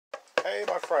Hey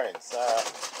my friends,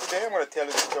 today I'm going to tell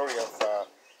you the story of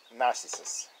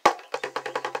Narcissus.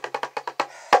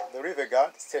 The river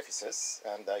god Cephissus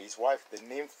and his wife, the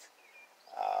nymph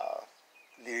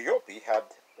Liriope, had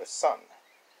a son.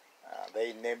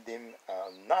 They named him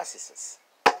Narcissus,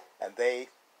 and they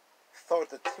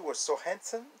thought that he was so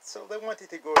handsome, so they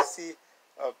wanted to go see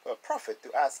a prophet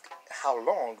to ask how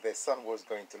long their son was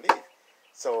going to live.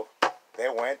 So they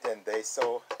went and they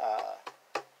saw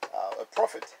a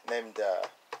prophet named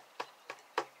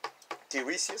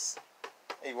Narcissus.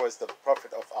 He was the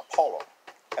prophet of Apollo,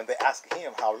 and they asked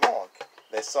him how long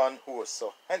their son, who was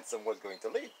so handsome, was going to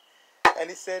live. And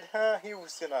he said, he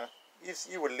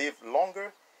will live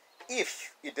longer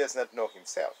if he does not know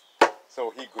himself.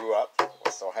 So he grew up,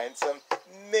 was so handsome.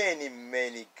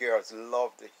 Many girls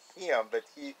loved him, but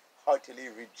he heartily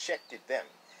rejected them.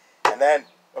 And then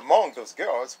among those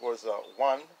girls was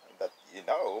one that you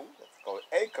know, that's called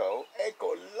Echo.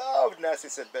 Echo loved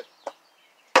Narcissus, but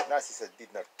Narcissus did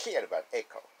not care about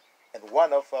Echo. And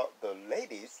one of the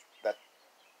ladies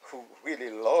who really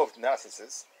loved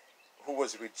Narcissus, who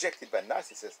was rejected by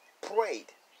Narcissus, prayed,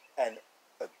 and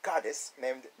a goddess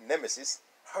named Nemesis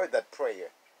heard that prayer,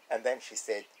 and then she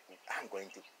said, I'm going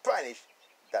to punish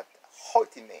that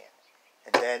haughty man.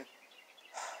 And then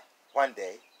one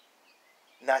day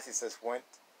Narcissus went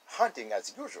hunting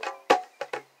as usual.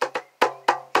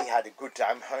 He had a good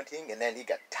time hunting, and then he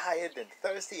got tired and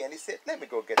thirsty, and he said, let me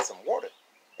go get some water.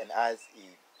 And as he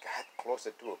got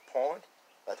closer to a pond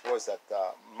that was at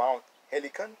Mount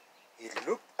Helicon, he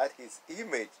looked at his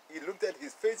image. He looked at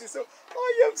his face. He said,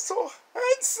 I am so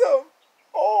handsome.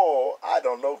 Oh, I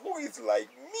don't know who is like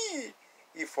me.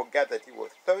 He forgot that he was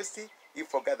thirsty. He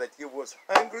forgot that he was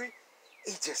hungry.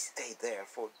 He just stayed there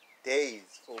for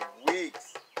days, for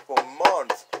weeks, for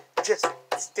months, just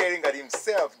staring at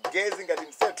himself, gazing at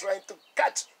himself, trying to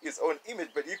catch his own image,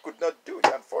 but he could not do it,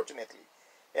 unfortunately.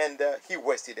 And he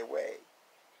wasted away.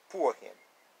 Poor him.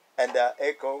 And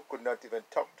Echo could not even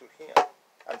talk to him,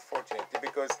 unfortunately,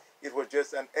 because it was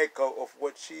just an echo of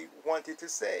what she wanted to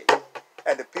say.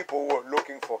 And the people were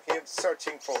looking for him,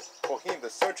 searching for him. The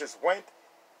searchers went.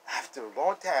 After a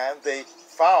long time, they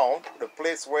found the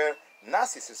place where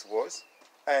Narcissus was,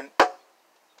 and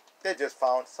they just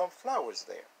found some flowers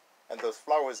there. And those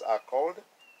flowers are called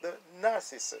the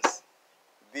Narcissus.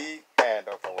 The end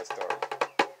of our story.